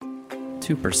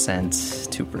2%,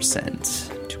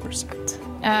 2%,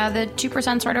 2%. The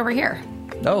 2%'s right over here.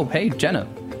 Oh, hey, Jenna.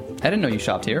 I didn't know you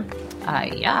shopped here.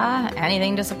 Yeah,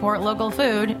 anything to support local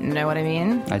food, know what I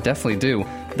mean? I definitely do,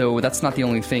 though that's not the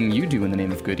only thing you do in the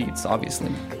name of good eats,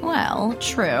 obviously. Well,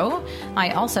 true. I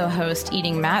also host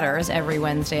Eating Matters every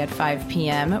Wednesday at 5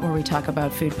 p.m., where we talk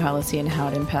about food policy and how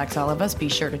it impacts all of us. Be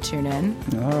sure to tune in.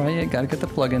 All right, gotta get the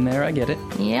plug in there, I get it.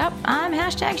 Yep, I'm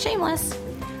 #shameless.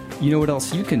 You know what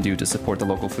else you can do to support the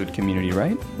local food community,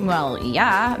 right? Well,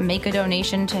 yeah, make a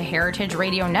donation to Heritage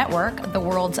Radio Network, the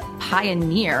world's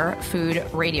pioneer food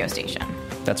radio station.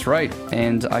 That's right,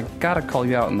 and I gotta call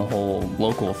you out on the whole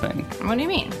local thing. What do you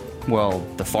mean? Well,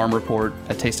 the Farm Report,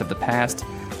 A Taste of the Past,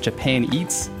 Japan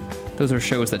Eats, those are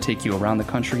shows that take you around the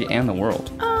country and the world.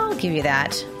 I'll give you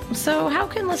that. So how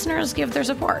can listeners give their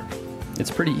support? It's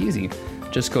pretty easy.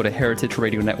 Just go to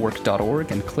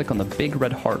heritageradionetwork.org and click on the big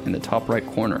red heart in the top right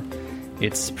corner.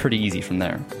 It's pretty easy from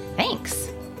there. Thanks.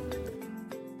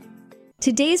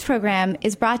 Today's program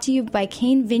is brought to you by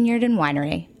Cane Vineyard and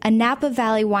Winery, a Napa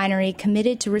Valley winery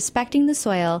committed to respecting the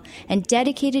soil and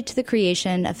dedicated to the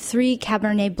creation of 3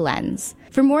 Cabernet blends.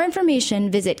 For more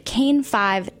information, visit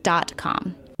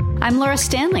cane5.com. I'm Laura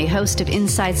Stanley, host of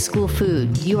Inside School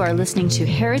Food. You are listening to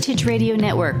Heritage Radio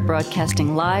Network,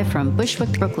 broadcasting live from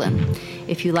Bushwick, Brooklyn.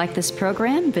 If you like this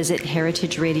program, visit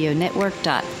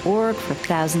heritageradionetwork.org for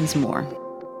thousands more.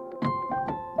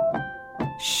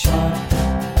 Sharp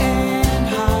and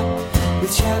hot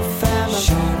with Chef Family.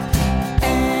 Sharp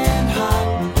and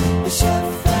hot with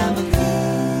Chef Family.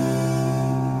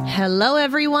 Hello,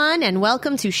 everyone, and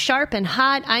welcome to Sharp and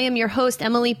Hot. I am your host,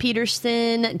 Emily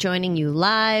Peterson, joining you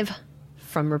live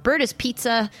from Roberta's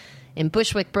Pizza in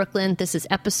Bushwick, Brooklyn. This is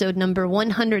episode number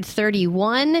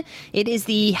 131. It is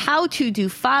the How to Do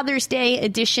Father's Day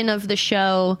edition of the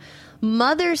show.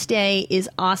 Mother's Day is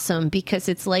awesome because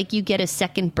it's like you get a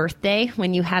second birthday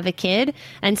when you have a kid.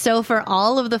 And so for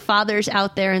all of the fathers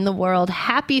out there in the world,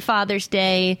 happy Father's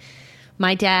Day.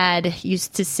 My dad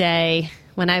used to say,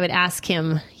 when I would ask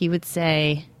him, he would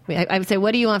say, I would say,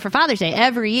 what do you want for Father's Day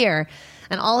every year?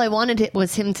 And all I wanted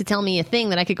was him to tell me a thing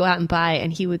that I could go out and buy.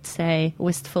 And he would say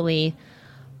wistfully,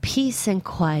 peace and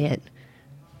quiet.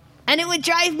 And it would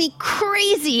drive me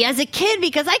crazy as a kid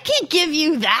because I can't give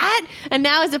you that. And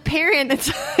now as a parent,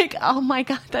 it's like, oh my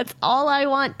God, that's all I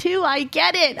want too. I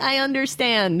get it. I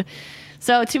understand.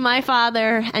 So to my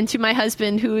father and to my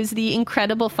husband, who is the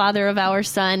incredible father of our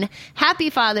son,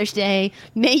 happy Father's Day.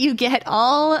 May you get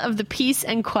all of the peace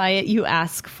and quiet you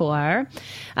ask for.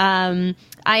 I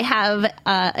have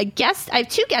a guest. I have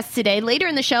 2 guests today. Later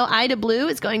in the show, Ida Blue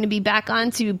is going to be back on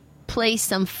to play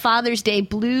some Father's Day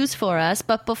blues for us.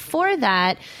 But before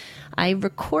that, I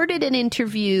recorded an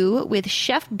interview with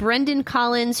Chef Brendan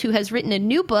Collins, who has written a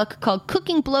new book called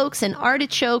Cooking Blokes and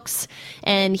Artichokes,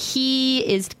 and he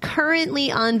is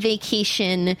currently on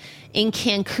vacation in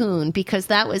Cancun because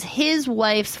that was his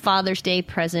wife's Father's Day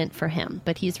present for him.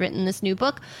 But he's written this new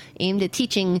book aimed at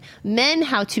teaching men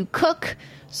how to cook,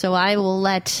 so I will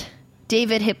let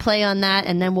David hit play on that,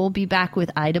 and then we'll be back with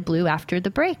Ida Blue after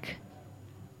the break.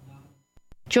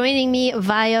 Joining me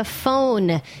via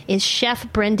phone is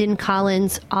Chef Brendan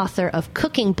Collins, author of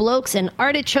Cooking Blokes and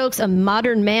Artichokes, a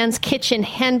modern man's kitchen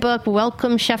handbook.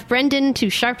 Welcome, Chef Brendan, to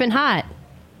Sharp and Hot.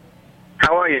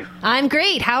 How are you? I'm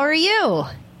great. How are you?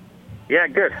 Yeah,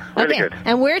 good. Really okay. Good.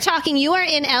 And we're talking, you are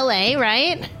in L.A.,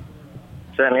 right?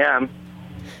 Certainly am.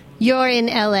 You're in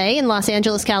L.A., in Los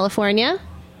Angeles, California?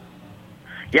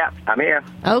 Yeah, I'm here.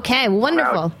 Okay,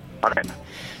 wonderful. On it.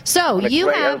 So you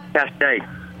have... Day.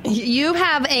 You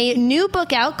have a new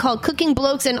book out called Cooking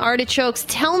Blokes and Artichokes.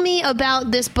 Tell me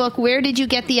about this book. Where did you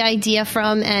get the idea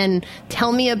from? And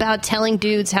tell me about telling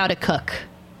dudes how to cook.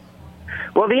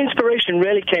 Well, the inspiration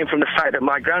really came from the fact that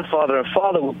my grandfather and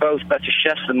father were both better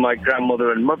chefs than my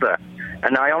grandmother and mother.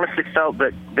 And I honestly felt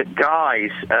that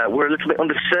guys were a little bit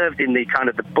underserved in the kind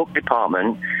of the book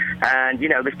department. And, you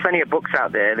know, there's plenty of books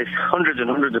out there. There's hundreds and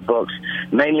hundreds of books.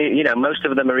 Mainly, you know, most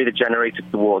of them are either generated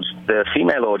towards the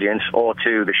female audience or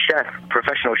to the chef,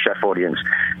 professional chef audience.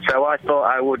 So I thought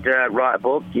I would write a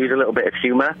book, use a little bit of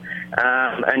humor,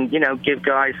 and, you know, give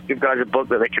guys a book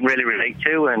that they can really relate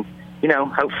to and, you know,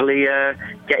 hopefully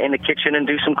get in the kitchen and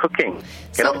do some cooking.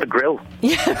 Get off the grill.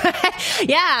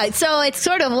 Yeah, so it's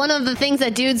sort of one of the things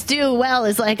that dudes do well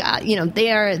is like, you know,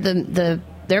 they are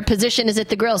their position is at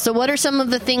the grill. So what are some of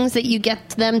the things that you get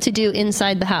them to do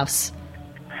inside the house?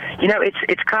 You know,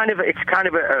 it's kind of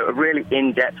a really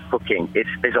in-depth cooking.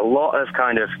 There's a lot of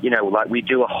kind of, you know, like we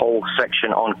do a whole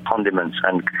section on condiments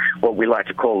and what we like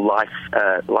to call life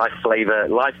flavor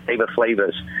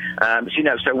flavors.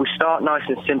 So we start nice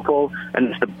and simple,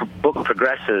 and as the book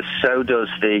progresses, so does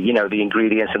the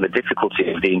ingredients and the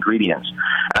difficulty of the ingredients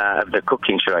of the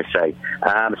cooking, should I say?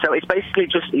 So it's basically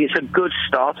it's a good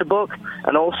starter book,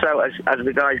 and also as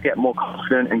the guys get more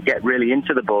confident and get really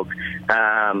into the book,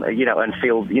 and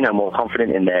feel more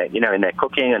confident in their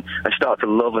cooking and start to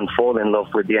love and fall in love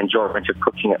with the enjoyment of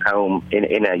cooking at home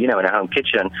in a home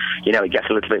kitchen. It gets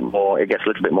a little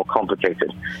bit more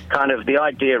complicated. Kind of the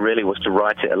idea really was to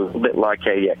write it a little bit like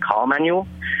a car manual.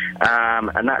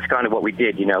 And that's kind of what we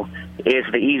did,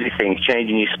 Here's the easy things,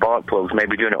 changing your spark plugs,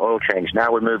 maybe doing an oil change.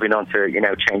 Now we're moving on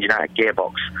to, changing out a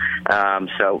gearbox.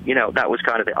 That was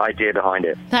kind of the idea behind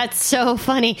it. That's so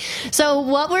funny. So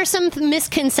what were some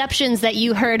misconceptions that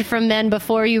you heard from men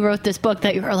before you wrote this book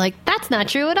that you were like, that's not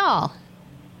true at all?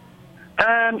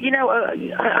 I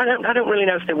don't really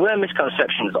know if there were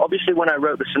misconceptions. Obviously, when I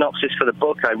wrote the synopsis for the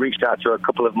book, I reached out to a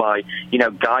couple of my,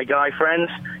 guy friends,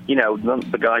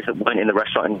 the guys that weren't in the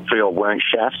restaurant industry or weren't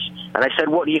chefs. And I said,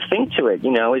 what do you think to it?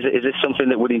 Is this something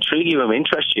that would intrigue you and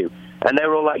interest you? And they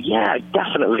were all like, yeah,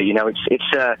 definitely.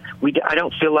 I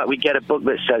don't feel like we get a book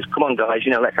that says, come on, guys,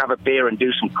 let's have a beer and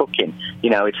do some cooking.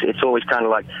 It's always kind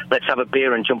of like, let's have a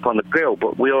beer and jump on the grill.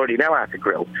 But we already know how to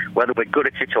grill. Whether we're good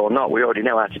at it or not, we already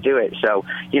know how to do it. So,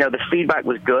 the feedback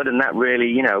was good, and that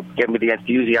really, gave me the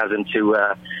enthusiasm to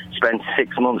spend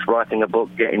 6 months writing a book,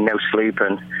 getting no sleep,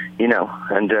 and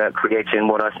creating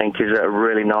what I think is a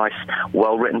really nice,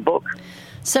 well-written book.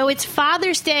 So it's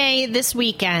Father's Day this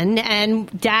weekend, and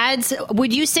dads,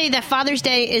 would you say that Father's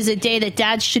Day is a day that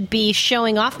dads should be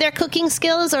showing off their cooking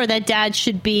skills, or that dads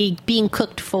should be being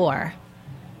cooked for?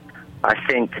 I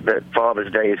think that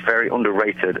Father's Day is very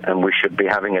underrated, and we should be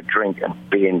having a drink and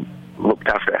being looked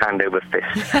after hand over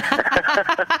fist.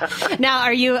 Now,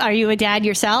 are you a dad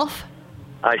yourself?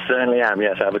 I certainly am,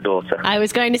 yes. I have a daughter. I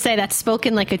was going to say that's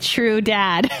spoken like a true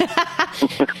dad.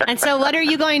 And so what are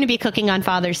you going to be cooking on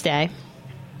Father's Day?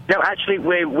 No, actually,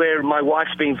 my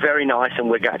wife's being very nice, and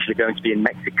we're actually going to be in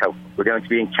Mexico. We're going to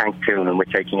be in Cancun, and we're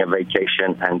taking a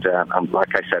vacation. And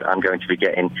like I said, I'm going to be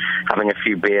having a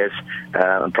few beers,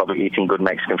 and probably eating good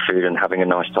Mexican food and having a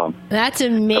nice time. That's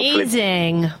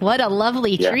amazing. Hopefully. What a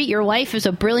lovely treat. Your wife is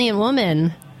a brilliant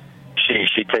woman.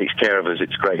 She takes care of us.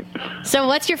 It's great. So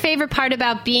what's your favorite part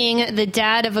about being the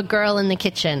dad of a girl in the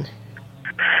kitchen?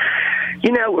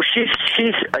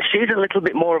 She's a little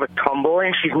bit more of a tomboy,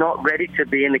 and she's not ready to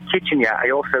be in the kitchen yet.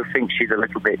 I also think she's a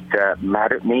little bit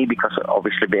mad at me because,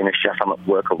 obviously, being a chef, I'm at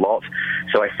work a lot.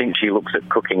 So I think she looks at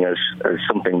cooking as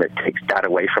something that takes dad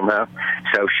away from her.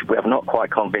 So we have not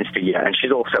quite convinced her yet. And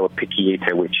she's also a picky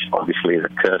eater, which obviously is a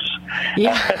curse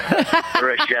for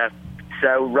a chef.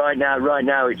 So right now,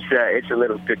 it's a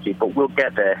little tricky, but we'll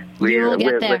get there.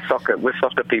 We're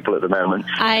soccer people at the moment.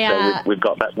 So we've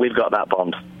got that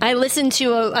bond. I listened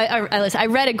to I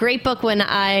read a great book when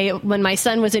my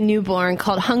son was a newborn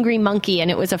called Hungry Monkey, and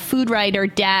it was a food writer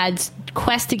dad's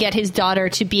quest to get his daughter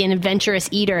to be an adventurous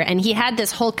eater, and he had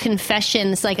this whole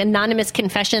confessions, like anonymous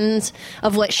confessions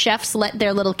of what chefs let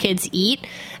their little kids eat,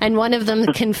 and one of them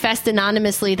confessed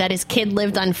anonymously that his kid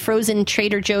lived on frozen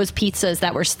Trader Joe's pizzas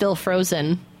that were still frozen.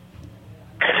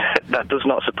 That does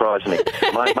not surprise me.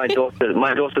 My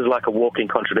daughter's like a walking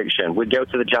contradiction. We go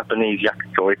to the Japanese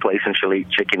yakitori place and she'll eat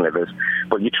chicken livers,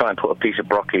 but you try and put a piece of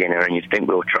broccoli in her and you think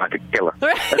we'll try to kill her.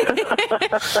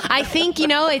 I think,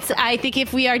 I think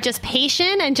if we are just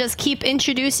patient and just keep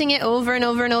introducing it over and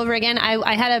over and over again.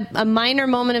 I had a minor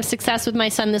moment of success with my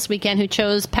son this weekend who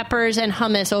chose peppers and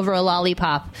hummus over a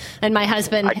lollipop. And my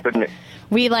husband...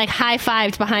 We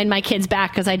high-fived behind my kid's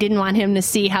back because I didn't want him to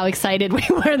see how excited we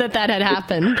were that had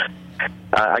happened.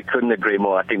 I couldn't agree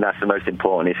more. I think that's the most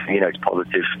important. It's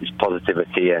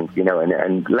positivity, and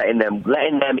and letting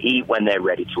them eat when they're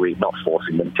ready to eat, not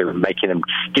forcing them to, and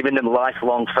giving them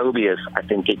lifelong phobias. I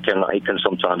think it can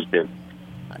sometimes do.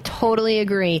 Totally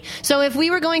agree. So if we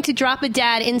were going to drop a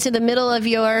dad into the middle of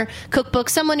your cookbook,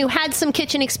 someone who had some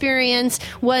kitchen experience,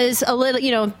 was a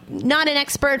little, not an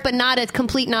expert, but not a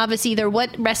complete novice either,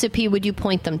 what recipe would you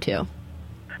point them to?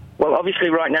 Well, obviously,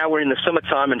 right now we're in the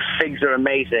summertime, and figs are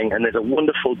amazing. And there's a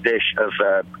wonderful dish of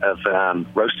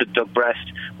roasted duck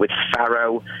breast with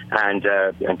farro and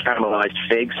caramelized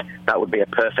figs. That would be a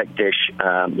perfect dish.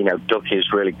 Duck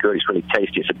is really good. It's really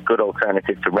tasty. It's a good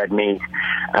alternative to red meat.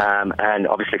 And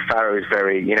obviously, farro is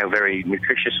very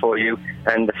nutritious for you.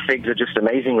 And the figs are just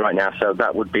amazing right now. So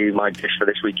that would be my dish for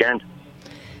this weekend.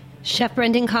 Chef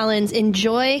Brendan Collins,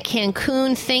 enjoy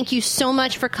Cancun. Thank you so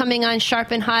much for coming on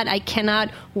Sharp and Hot. I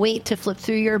cannot wait to flip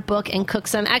through your book and cook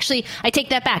some. Actually, I take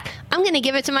that back. I'm going to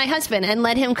give it to my husband and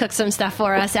let him cook some stuff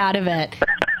for us out of it.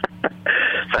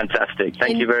 Fantastic.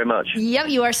 Thank you very much. Yep,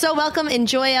 you are so welcome.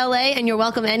 Enjoy LA, and you're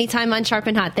welcome anytime on Sharp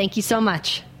and Hot. Thank you so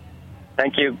much.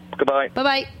 Thank you. Goodbye.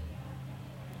 Bye-bye.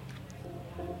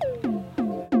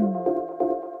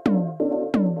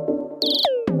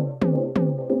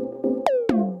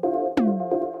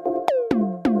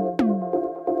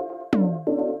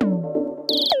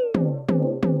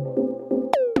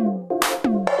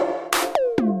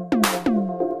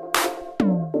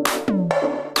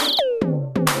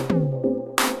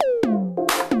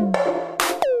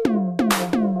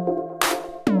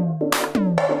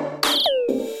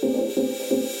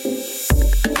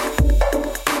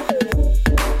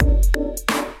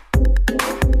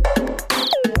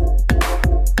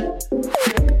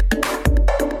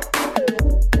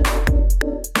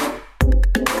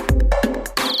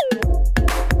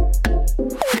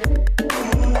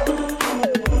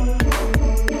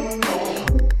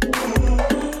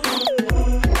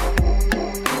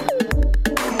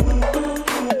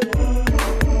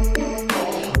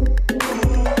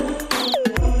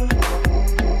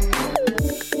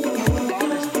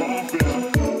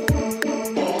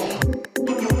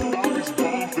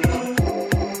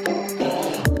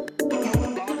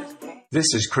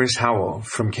 This is Chris Howell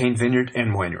from Cane Vineyard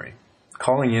and Winery,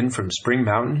 calling in from Spring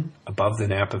Mountain above the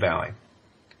Napa Valley.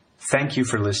 Thank you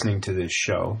for listening to this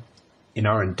show. In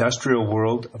our industrial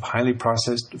world of highly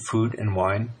processed food and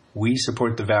wine, we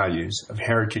support the values of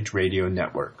Heritage Radio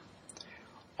Network.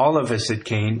 All of us at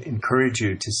Cane encourage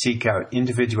you to seek out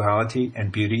individuality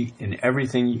and beauty in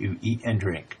everything you eat and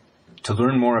drink. To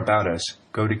learn more about us,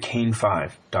 go to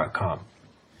cane5.com.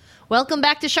 Welcome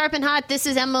back to Sharp and Hot. This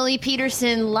is Emily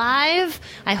Peterson live.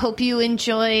 I hope you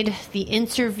enjoyed the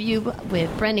interview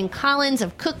with Brendan Collins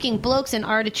of Cooking, Blokes, and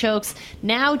Artichokes.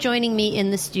 Now joining me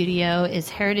in the studio is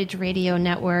Heritage Radio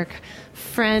Network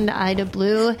friend Ida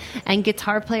Blue and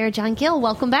guitar player John Gill.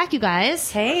 Welcome back, you guys.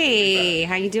 Hey,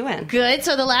 how you doing? Good.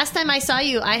 So the last time I saw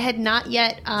you, I had not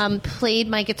yet played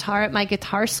my guitar at my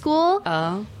guitar school.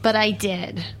 Oh. But I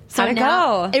did. So how'd it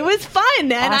go? It was fun.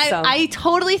 And awesome. I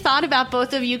totally thought about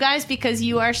both of you guys because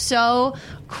you are so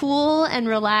cool and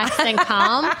relaxed and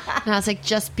calm. And I was like,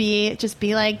 just be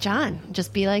like John.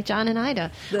 Just be like John and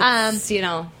Ida.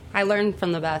 I learned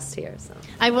from the best here. So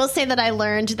I will say that I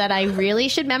learned that I really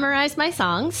should memorize my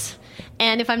songs.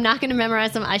 And if I'm not going to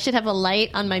memorize them, I should have a light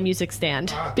on my music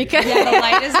stand. Because the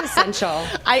light is essential.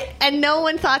 And no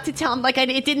one thought to tell them.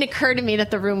 It didn't occur to me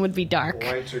that the room would be dark.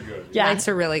 Lights are good. Yeah. Lights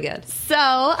are really good.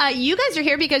 So you guys are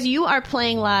here because you are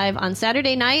playing live on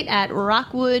Saturday night at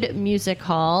Rockwood Music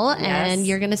Hall. Yes. And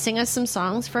you're going to sing us some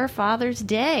songs for Father's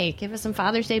Day. Give us some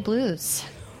Father's Day blues.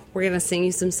 We're going to sing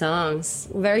you some songs.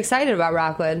 We're very excited about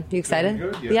Rockwood. You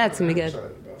excited? Yeah, it's going to be good.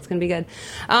 It's going to be good.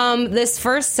 This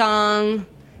first song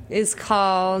is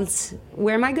called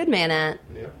Where My Good Man At?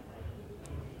 Yeah.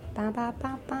 Ba, ba,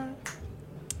 ba, ba.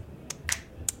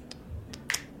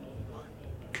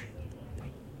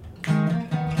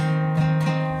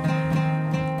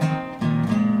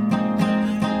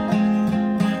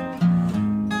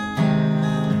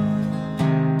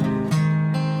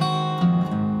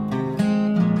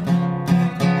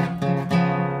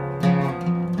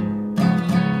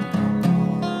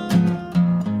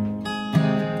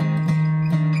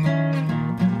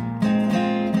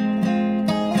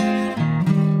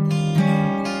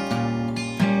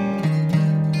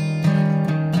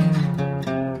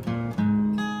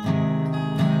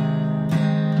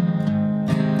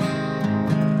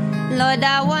 Lord,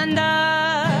 I wonder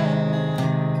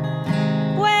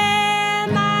where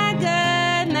my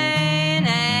good man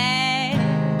at.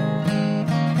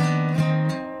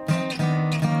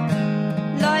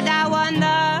 Lord, I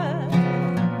wonder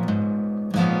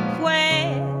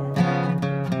where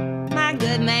my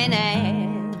good man at.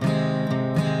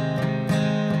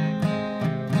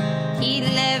 He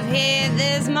left here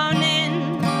this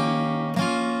morning,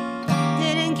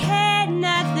 didn't care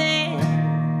nothing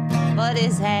but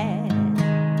his hat.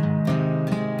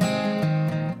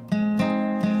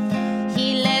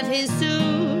 His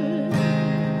suit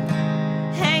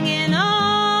hanging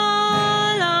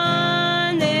all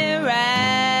on the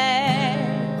rack.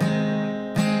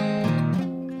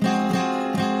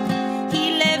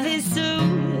 He left his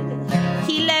suit,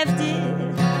 he left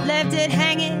it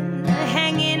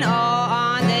hanging all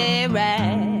on the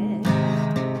rack.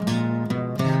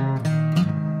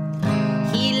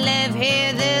 He left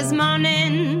here this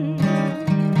morning,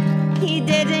 he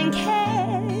didn't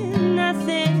care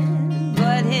nothing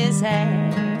his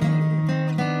hat.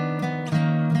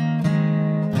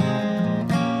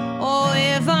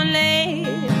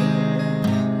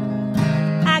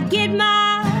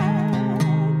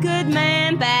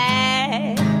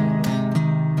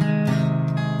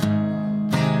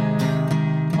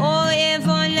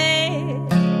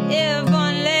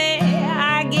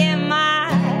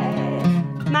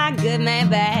 good man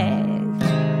back.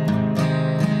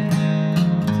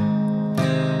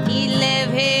 He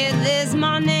left here this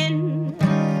morning.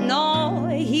 No,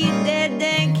 he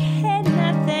didn't care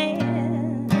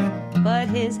nothing but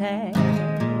his hat.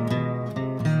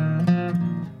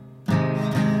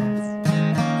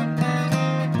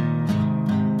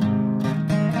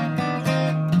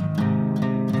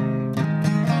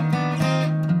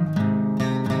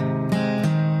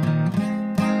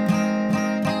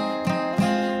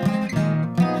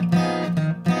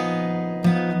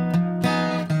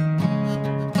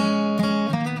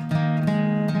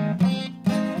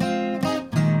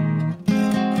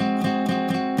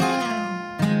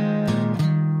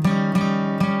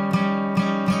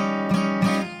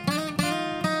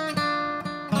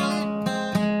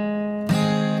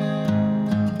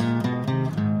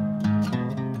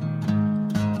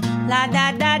 La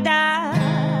da da da,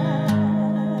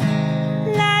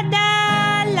 la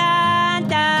da la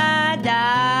da da,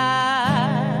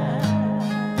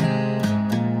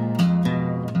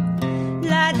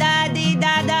 la da di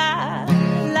da da,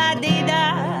 la di da,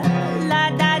 la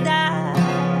da da,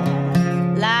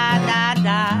 la da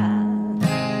da,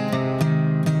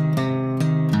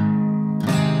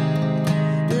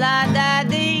 la da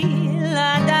di,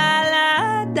 la da la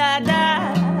da da,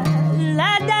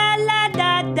 la da la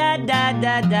da da da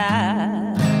da da.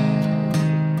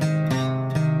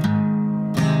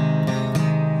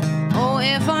 Oh,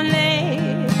 if only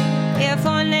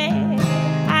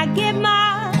I get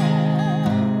my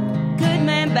good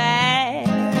man back.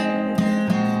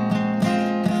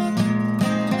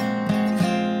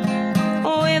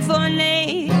 Oh, if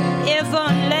only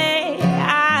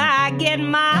I get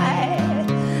my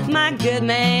good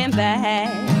man back.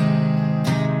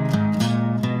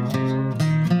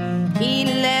 He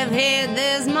left here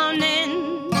this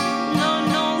morning.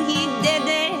 No, he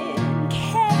didn't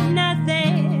care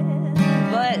nothing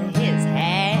but his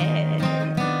hat.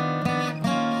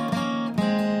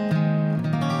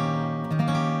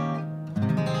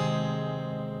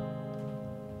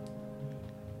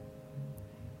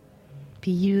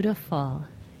 Beautiful.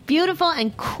 Beautiful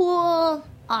and cool.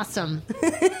 Awesome.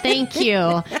 Thank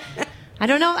you. I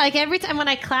don't know, like every time when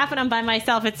I clap and I'm by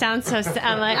myself, it sounds so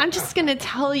I'm like, I'm just going to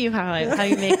tell you how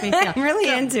you make me feel. I'm really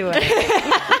into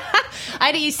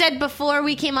it. You said before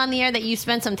we came on the air that you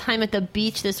spent some time at the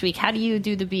beach this week. How do you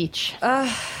do the beach?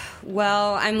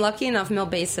 Well, I'm lucky enough Mill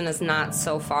Basin is not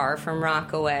so far from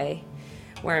Rockaway,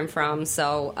 where I'm from,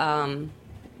 so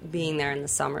being there in the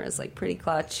summer is like pretty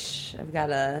clutch. I've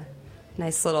got a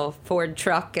nice little Ford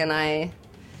truck and I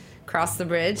cross the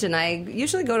bridge, and I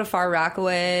usually go to Far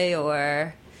Rockaway,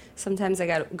 or sometimes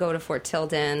I go to Fort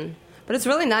Tilden. But it's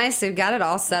really nice. They've got it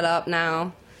all set up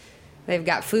now. They've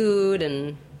got food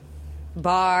and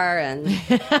bar and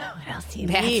what else do you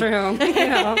bathroom. need? You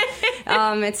know,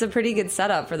 it's a pretty good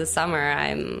setup for the summer.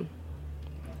 I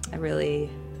really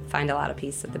find a lot of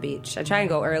peace at the beach. I try and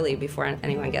go early before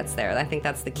anyone gets there. I think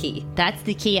that's the key. That's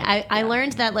the key. I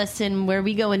learned that lesson where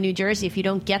we go in New Jersey. If you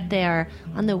don't get there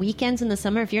on the weekends in the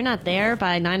summer, if you're not there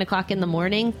by 9 o'clock in the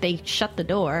morning, they shut the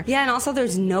door. Yeah, and also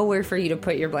there's nowhere for you to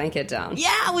put your blanket down.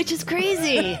 Yeah, which is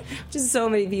crazy. Just so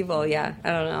many people, yeah. I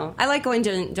don't know. I like going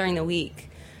during the week.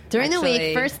 During the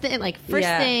week, first thing,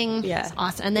 yeah. It's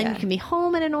awesome. And then you can be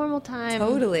home at a normal time.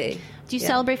 Totally. Do you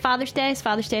celebrate Father's Day? Is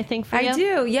Father's Day a thing for you? I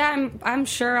do, yeah. I'm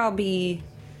sure I'll be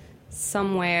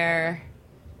somewhere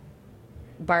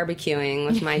barbecuing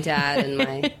with my dad and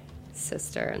my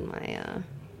sister and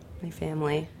my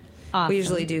family. Awesome. We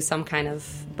usually do some kind of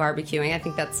barbecuing. I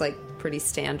think that's like pretty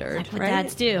standard. That's what right?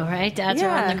 dads do, right? Dads are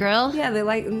on the grill? Yeah,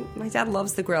 my dad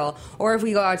loves the grill. Or if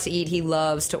we go out to eat, he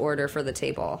loves to order for the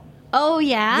table. Oh,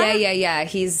 yeah? Yeah.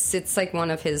 It's like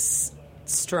one of his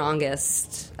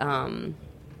strongest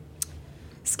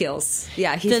skills.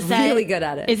 Yeah, he's really good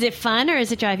at it. Is it fun or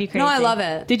does it drive you crazy? No, I love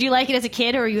it. Did you like it as a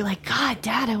kid, or were you like, God,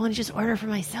 Dad, I want to just order for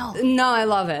myself? No, I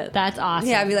love it. That's awesome.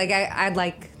 Yeah, I'd be like, I'd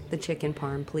like the chicken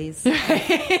parm, please.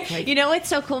 You know what's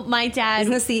so cool? My dad...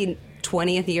 Isn't this the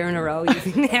 20th year in a row you've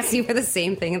been asking for the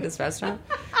same thing at this restaurant?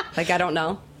 Like, I don't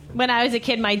know. When I was a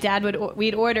kid, my dad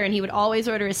we'd order, and he would always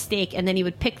order a steak, and then he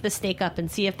would pick the steak up and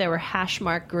see if there were hash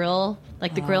mark grill,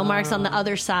 like the grill marks on the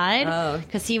other side,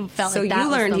 because he felt like that was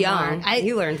you learned the young. mark.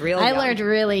 You learned real young. I learned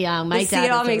really young. My dad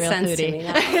it all was makes a real sense foodie. to me.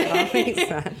 It all makes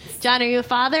sense. John, are you a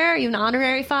father? Are you an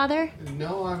honorary father?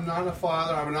 No, I'm not a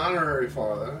father. I'm an honorary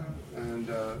father, and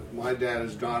my dad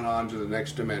has gone on to the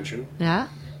next dimension. Yeah.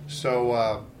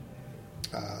 So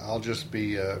I'll just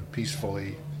be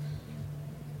peacefully.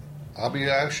 I'll be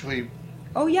actually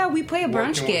Oh, yeah, we play a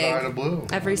brunch Working with gig Ida Blue.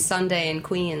 every Sunday in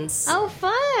Queens. Oh,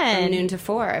 fun. From noon to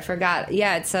 4. I forgot.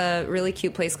 Yeah, it's a really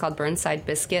cute place called Burnside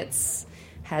Biscuits.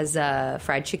 Has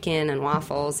fried chicken and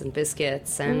waffles and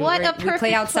biscuits. And What a we perfect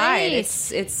play outside.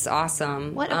 place. It's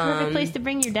awesome. What a perfect place to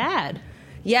bring your dad.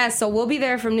 Yeah, so we'll be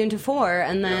there from noon to 4,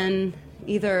 and then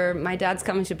either my dad's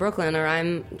coming to Brooklyn or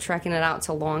I'm trekking it out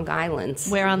to Long Island.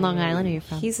 Where on Long Island are you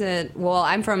from?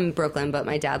 I'm from Brooklyn, but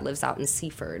my dad lives out in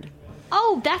Seaford.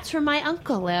 Oh, that's where my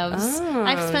uncle lives. Oh,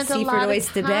 I've spent a Seaford lot of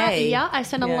Oyster time. Bay. Yeah, I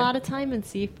spent a Yeah. lot of time in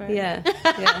Seaford. Yeah.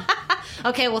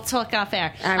 Okay, we'll talk off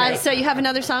air. All right. So you have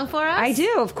another song for us? I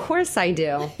do. Of course I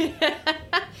do.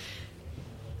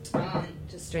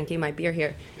 Just drinking my beer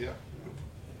here. Yeah.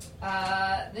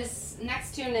 This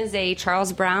next tune is a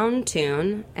Charles Brown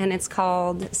tune, and it's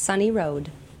called Sunny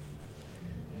Road.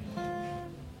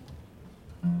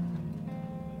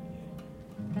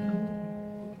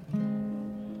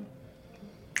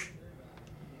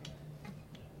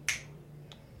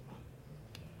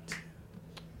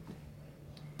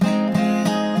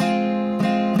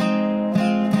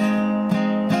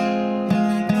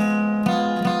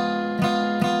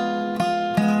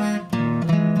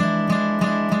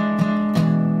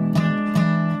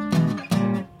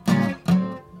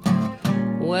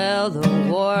 Well, the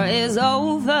war is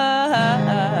over.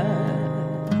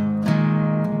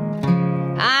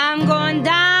 I'm going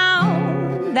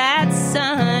down that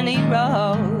sunny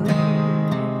road.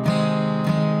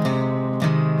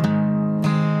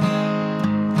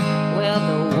 Well,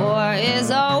 the war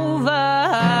is over.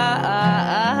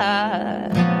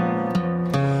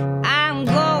 I'm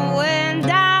going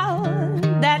down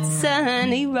that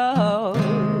sunny road.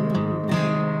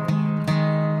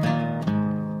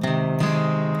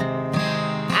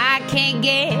 Can't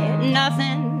get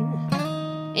nothing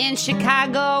in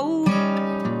Chicago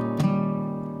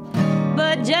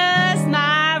but just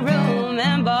my room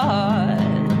and board.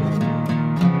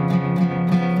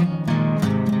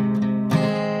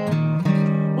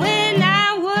 When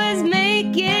I was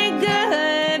making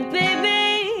good,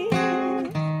 baby,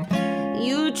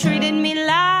 you treated me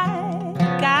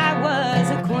like I was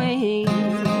a queen.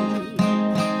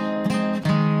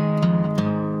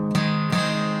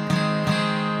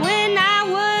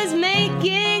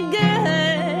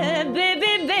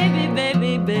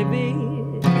 Baby,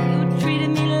 you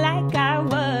treated me like I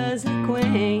was a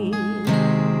queen.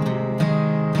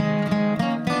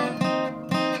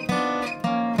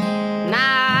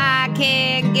 Now I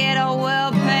can't get a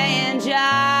well-paying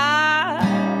job,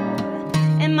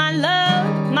 and my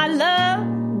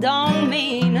love don't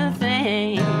mean a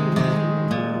thing.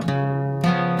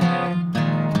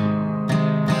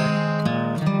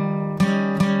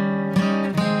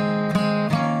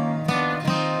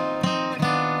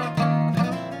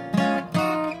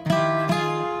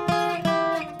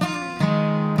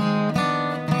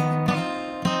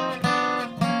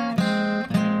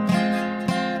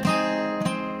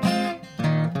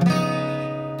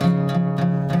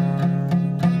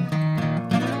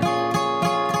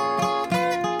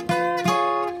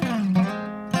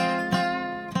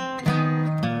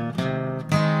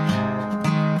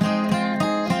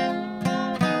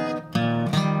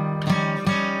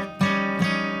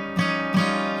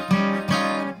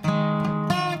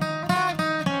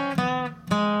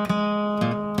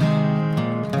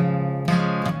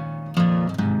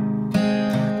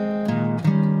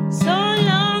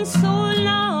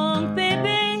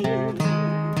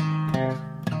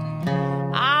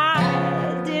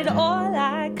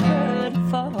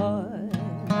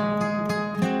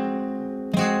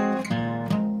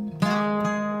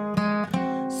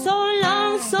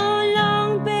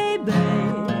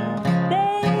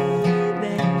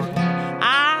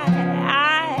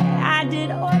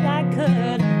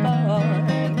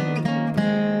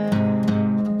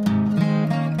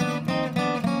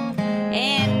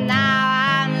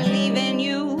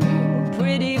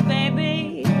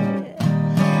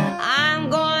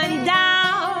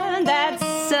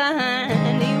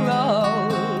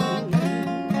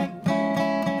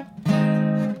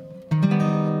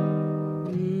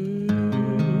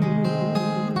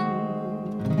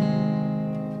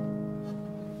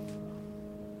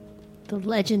 The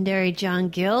legendary John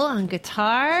Gill on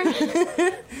guitar.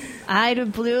 Ida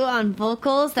Blue on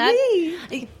vocals.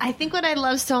 I think what I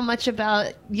love so much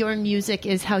about your music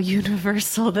is how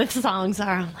universal the songs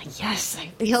are. I'm like, yes, I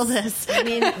feel this. I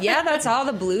mean, yeah, that's all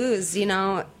the blues. You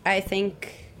know, I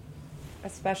think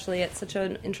especially at such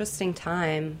an interesting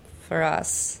time for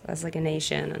us as like a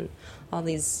nation and all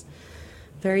these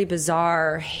very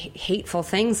bizarre, hateful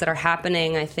things that are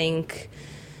happening. I think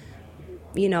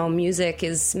music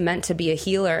is meant to be a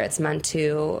healer. It's meant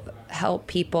to help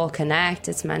people connect.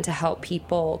 It's meant to help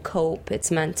people cope.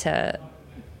 It's meant to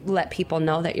let people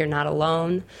know that you're not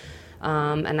alone.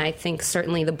 And I think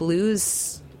certainly the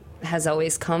blues has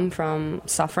always come from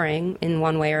suffering in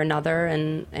one way or another,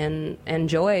 and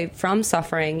joy from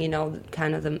suffering,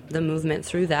 kind of the movement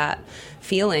through that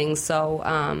feeling. So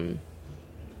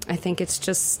I think it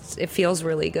feels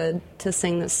really good to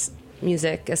sing this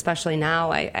music, especially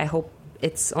now. I hope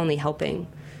it's only helping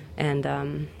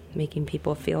and making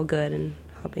people feel good and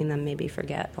helping them maybe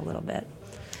forget a little bit.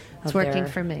 It's working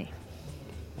for me.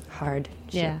 Hardships.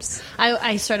 Yeah.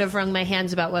 I sort of wrung my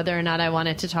hands about whether or not I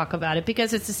wanted to talk about it,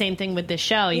 because it's the same thing with this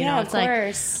show. It's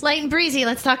like light and breezy.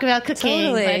 Let's talk about cooking.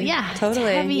 Totally. But yeah, totally.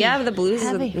 It's heavy. Yeah, the blues.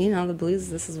 Heavy. The blues.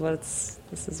 This is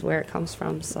where it comes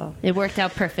from. So it worked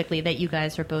out perfectly that you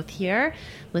guys are both here.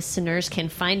 Listeners can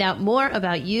find out more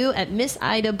about you at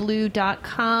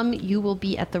missidablue.com. You will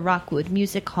be at the Rockwood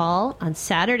Music Hall on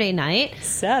Saturday night.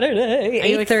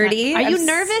 8:30. Are you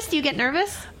nervous? Do you get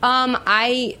nervous?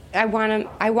 I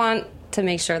want to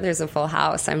make sure there's a full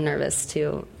house. I'm nervous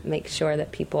to make sure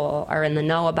that people are in the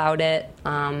know about it.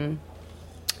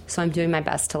 So I'm doing my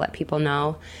best to let people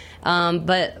know.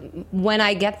 But when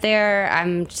I get there,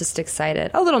 I'm just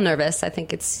excited. A little nervous. I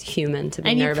think it's human to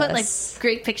be nervous. And you put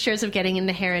great pictures of getting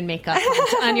into hair and makeup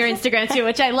on your Instagram too,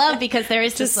 which I love, because there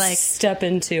is just step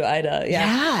into Ida.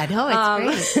 Yeah, no,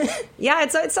 it's great. Yeah,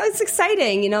 it's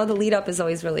exciting. The lead up is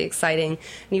always really exciting.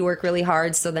 And you work really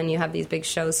hard, so then you have these big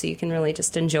shows, so you can really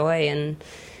just enjoy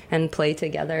and play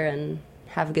together and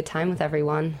have a good time with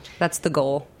everyone. That's the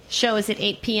goal. Show is at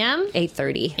 8 p.m.?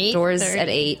 8:30. Doors at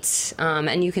 8.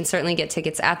 And you can certainly get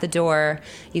tickets at the door.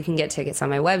 You can get tickets on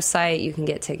my website. You can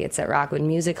get tickets at Rockwood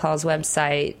Music Hall's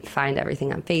website. Find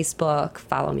everything on Facebook.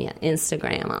 Follow me on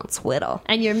Instagram, on Twitter.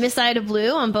 And you're Miss Ida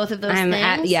Blue on both of those things?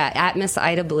 At Miss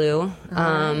Ida Blue.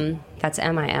 That's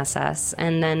MISS.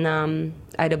 And then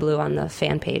Ida Blue on the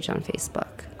fan page on Facebook.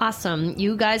 Awesome.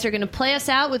 You guys are going to play us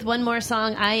out with one more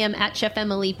song. I am at Chef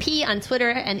Emily P on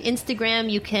Twitter and Instagram.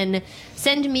 You can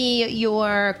send me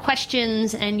your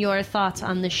questions and your thoughts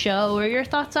on the show, or your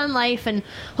thoughts on life, and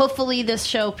hopefully this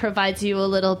show provides you a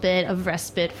little bit of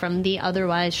respite from the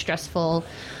otherwise stressful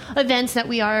events that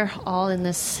we are all in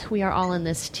this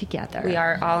together. We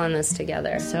are all in this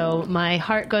together. So my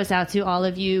heart goes out to all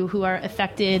of you who are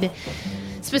affected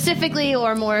specifically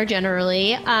or more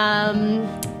generally.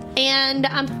 And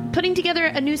I'm putting together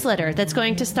a newsletter that's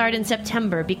going to start in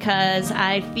September, because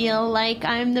I feel like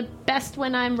I'm the best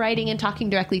when I'm writing and talking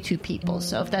directly to people.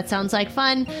 So if that sounds like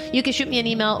fun, you can shoot me an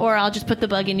email, or I'll just put the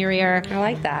bug in your ear. I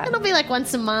like that. It'll be like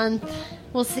once a month.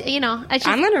 We'll see. I'm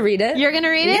going to read it. You're going to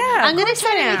read it? Yeah, I'm going to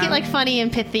try to make it funny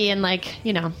and pithy and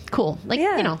cool. Like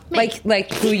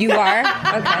who you are.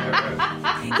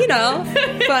 Okay.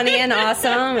 Funny and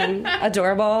awesome and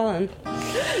adorable. And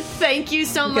thank you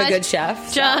so much. A good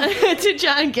chef. To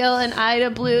John Gill and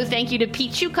Ida Blue. Thank you to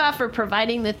Pete Chuka for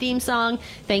providing the theme song.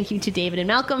 Thank you to David and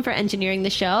Malcolm for engineering the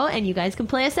show. And you guys can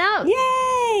play us out.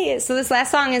 Yay! So this last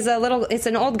song is it's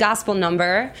an old gospel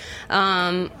number.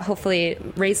 Hopefully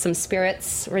raise the spirits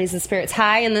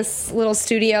high in this little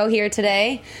studio here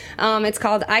today. It's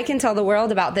called I Can Tell the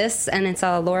World About This, and it's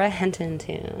a Laura Henton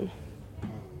tune.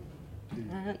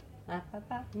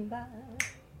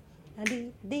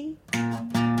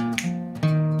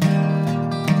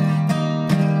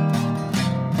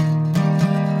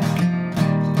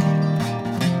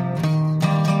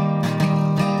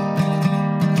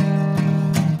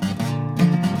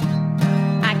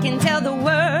 I can tell the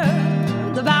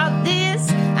world about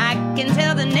this. I can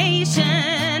tell the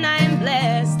nation I am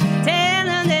blessed. Tell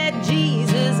them that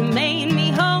Jesus made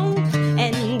me whole,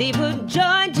 and he put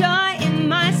joy in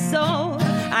my soul.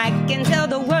 I can tell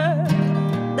the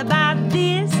world about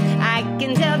this. I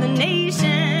can tell the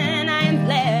nation I am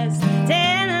blessed.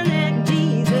 Tell them that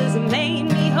Jesus made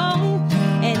me whole,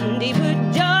 and he put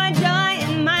joy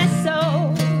in my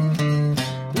soul.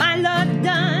 My Lord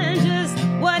done just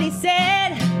what he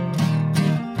said.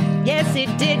 Yes, he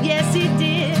did, yes, he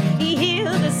did. He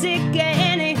healed the sick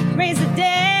and he raised the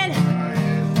dead.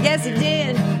 Yes, he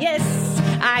did, yes.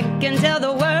 I can tell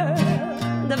the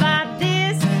world about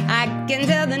this. I can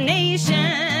tell the nation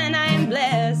I am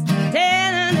blessed. Tell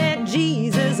them that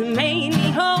Jesus made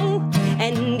me whole,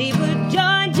 and he put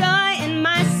joy in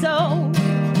my soul.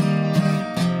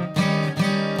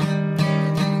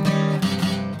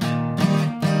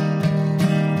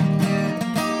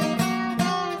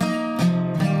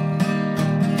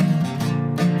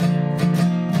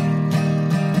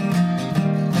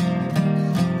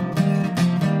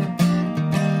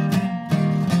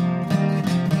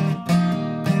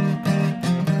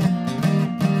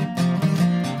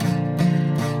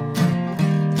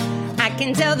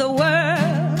 can tell the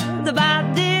world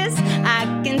about this. I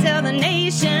can tell the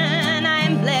nation I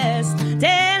am blessed.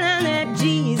 Tell them that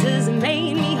Jesus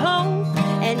made me whole,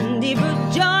 and he put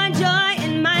joy, joy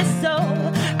in my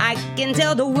soul. I can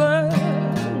tell the world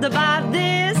about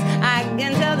this. I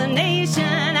can tell the nation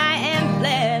I am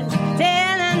blessed.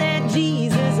 Tell them that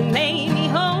Jesus made me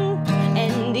whole,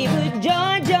 and he put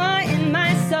joy, joy in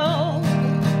my soul.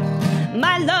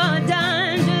 My Lord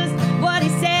done just what he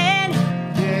said.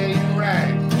 Yeah, you're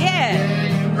right. Yeah.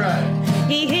 Yeah, you're right.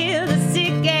 He healed the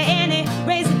sick and he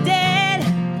raised the dead.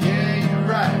 Yeah, you're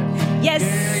right. Yes,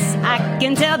 Yeah, you're I right.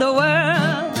 can tell the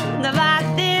world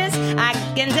about this. I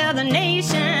can tell the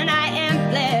nation I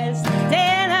am blessed.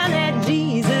 Tell them that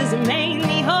Jesus made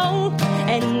me whole,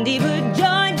 and he put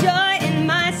joy, joy in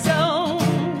my soul.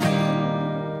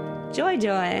 Joy,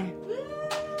 joy.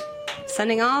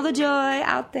 Sending all the joy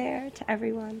out there to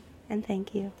everyone, and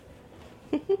thank you.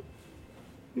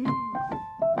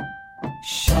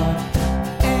 Sharp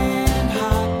and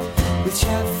hot with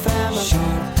Chef Family.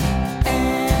 Sharp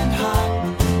and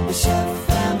hot with Chef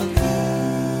Family.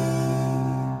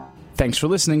 Thanks for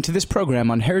listening to this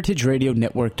program on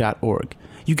heritageradionetwork.org.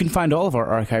 You can find all of our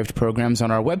archived programs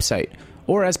on our website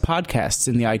or as podcasts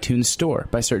in the iTunes Store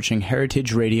by searching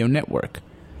Heritage Radio Network.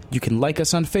 You can like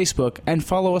us on Facebook and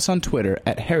follow us on Twitter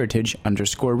at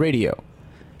 @heritage_radio.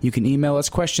 You can email us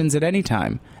questions at any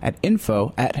time at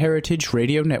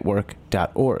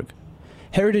info@heritageradionetwork.org.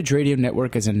 Heritage Radio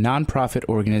Network is a non-profit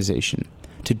organization.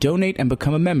 To donate and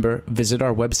become a member, visit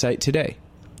our website today.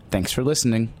 Thanks for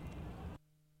listening.